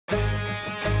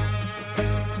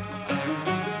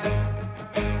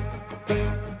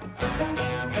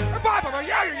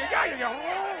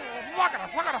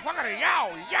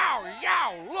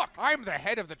Look, I'm the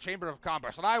head of the Chamber of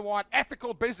Commerce, and I want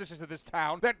ethical businesses in this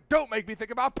town that don't make me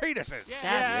think about penises.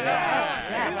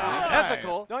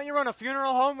 Ethical? Don't you run a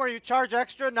funeral home where you charge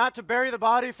extra not to bury the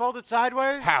body folded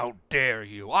sideways? How dare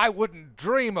you? I wouldn't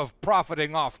dream of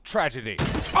profiting off tragedy.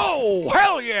 Oh,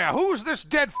 hell yeah! Who's this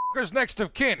dead f***er's next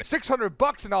of kin?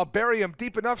 $600 and I'll bury him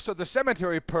deep enough so the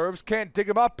cemetery pervs can't dig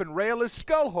him up and rail his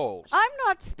skull holes. I'm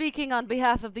not speaking on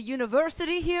behalf of the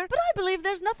university here, but I believe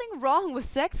there's nothing wrong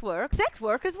with sex work. Sex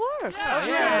work is work. Which is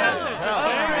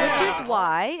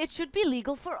why it should be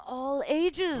legal for all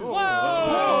ages. Whoa!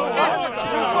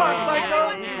 Too far,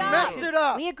 psycho! You messed it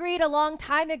up! We agreed a long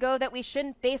time ago that we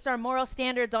shouldn't base our moral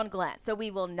standards on Glenn, so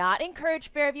we will not encourage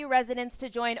Fairview residents to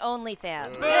join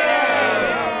OnlyFans.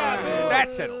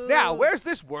 That's settled. Now, where's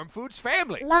this worm food's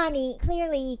family? Lonnie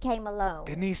clearly came alone.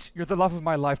 Denise, you're the love of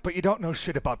my life, but you don't know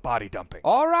shit about body dumping.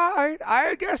 All right,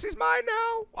 I guess he's mine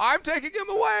now. I'm taking him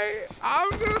away. I'm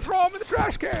gonna throw him in the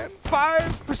trash can.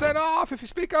 5% off if you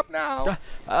speak up now.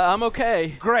 I'm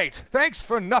okay. Great. Thanks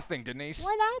for nothing, Denise.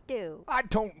 What'd I do? I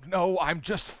don't know. I'm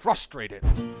just frustrated.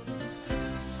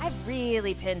 I've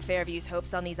really pinned Fairview's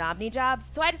hopes on these Omni jobs,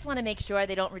 so I just want to make sure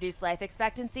they don't reduce life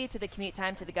expectancy to the commute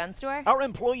time to the gun store. Our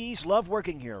employees love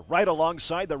working here, right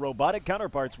alongside their robotic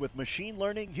counterparts with machine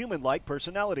learning, human-like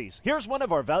personalities. Here's one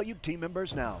of our valued team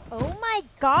members now. Oh my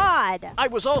God! I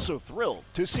was also thrilled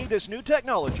to see this new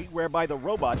technology whereby the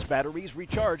robot's batteries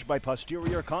recharge by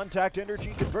posterior contact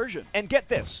energy conversion. And get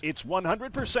this, it's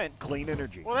 100% clean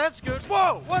energy. Well, that's good.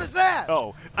 Whoa! What is that?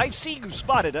 Oh, I see you've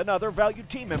spotted another valued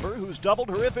team member who's doubled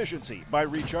her efficiency by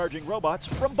recharging robots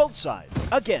from both sides.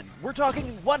 Again, we're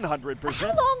talking 100%. How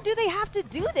long do they have to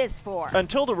do this for?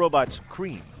 Until the robot's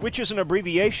cream, which is an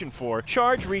abbreviation for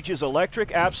charge reaches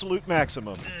electric absolute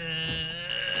maximum.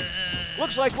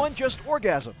 Looks like one just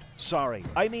orgasmed. Sorry,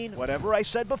 I mean whatever I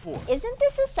said before. Isn't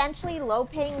this essentially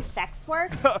low-paying sex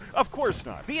work? Of course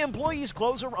not. The employees'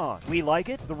 clothes are on. We like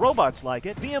it, the robots like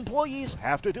it, the employees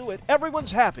have to do it.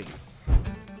 Everyone's happy.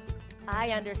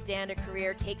 I understand a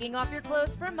career taking off your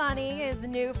clothes for money is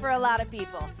new for a lot of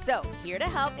people. So, here to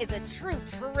help is a true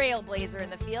trailblazer in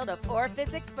the field of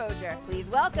orifice exposure. Please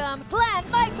welcome Glenn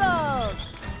Michaels!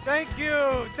 Thank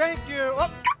you, thank you.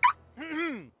 Oh.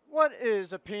 What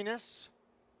is a penis?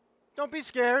 Don't be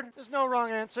scared. There's no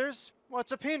wrong answers.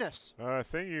 What's a penis? A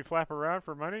thing you flap around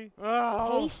for money?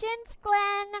 Oh. Patience,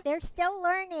 Glenn. They're still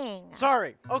learning.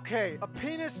 Sorry. Okay, a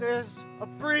penis is a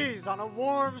breeze on a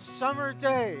warm summer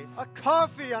day, a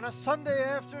coffee on a Sunday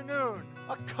afternoon,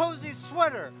 a cozy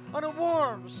sweater on a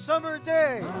warm summer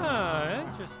day. Ah,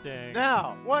 interesting.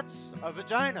 Now, what's a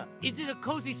vagina? Is it a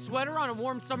cozy sweater on a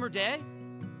warm summer day?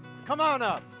 Come on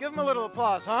up. Give him a little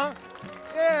applause, huh?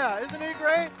 Yeah, isn't he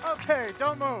great? Okay,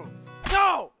 don't move.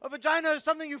 No! A vagina is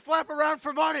something you flap around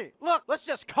for money. Look, let's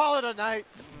just call it a night.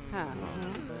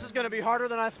 This is gonna be harder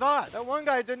than I thought. That one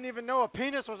guy didn't even know a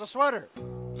penis was a sweater.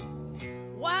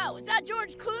 Wow, is that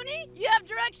George Clooney? You have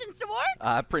directions to work?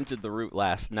 I printed the route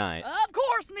last night. Of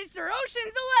course, Mr.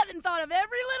 Ocean's 11 thought of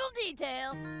every little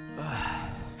detail.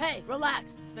 Hey,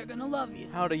 relax. They're gonna love you.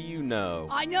 How do you know?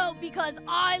 I know because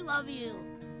I love you.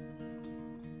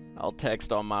 I'll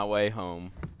text on my way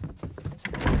home.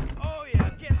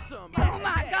 Oh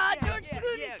my God, George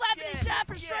Clooney's slapping his shaft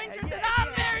for strangers and I'm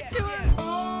married to him.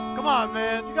 Come on,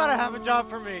 man. You gotta have a job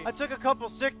for me. I took a couple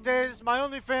sick days, my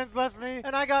OnlyFans left me,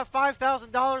 and I got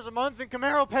 $5,000 a month in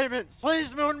Camaro payments.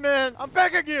 Please, Moon Man, I'm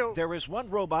begging you. There is one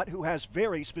robot who has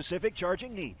very specific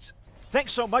charging needs.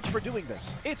 Thanks so much for doing this.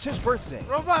 It's his birthday.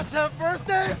 Robots have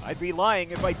birthdays? I'd be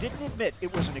lying if I didn't admit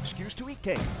it was an excuse to eat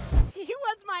cake. He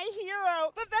was my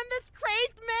hero, but then this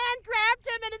crazed man grabbed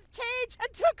him in his cage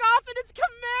and took off in his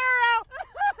Camaro.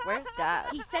 Where's Dad?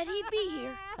 He said he'd be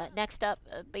here. Next up,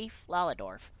 Beef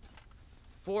Lolladorf.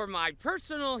 For my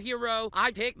personal hero,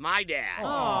 I picked my dad.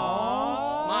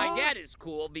 Aww. My dad is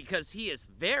cool because he is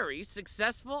very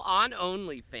successful on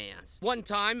OnlyFans. One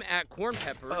time at Corn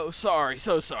Peppers. Oh, sorry,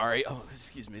 so sorry. Oh,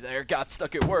 excuse me there. Got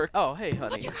stuck at work. Oh, hey,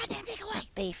 honey. What's your goddamn take away?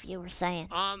 Beef, you were saying.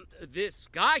 This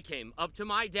guy came up to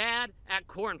my dad at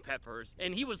Corn Peppers,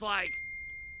 and he was like,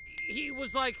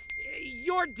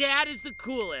 your dad is the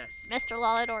coolest. Mr.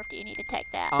 Lolladorf, do you need to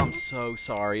take that? I'm so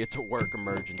sorry. It's a work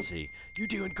emergency. You're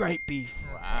doing great, Beef.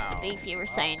 Wow. Beef, you were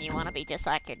saying you want to be just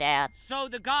like your dad. So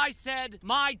the guy said,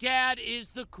 my dad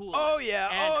is the coolest. Oh,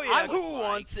 yeah, and Who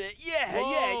wants it? Yeah.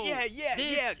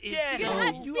 This is You're so gonna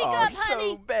have to speak up,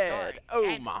 honey. so bad. Sorry. Oh,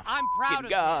 And my I'm proud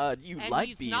of God, him. you And like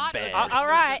he's being not bad. a All drifter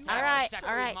right, just like all right, sex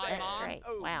all with right. my That's mom. great.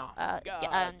 Oh, Wow. my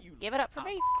God, you Give it up for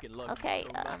Beef. Okay.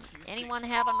 Anyone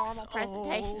have a normal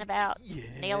presentation about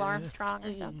Neil Armstrong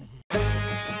or something?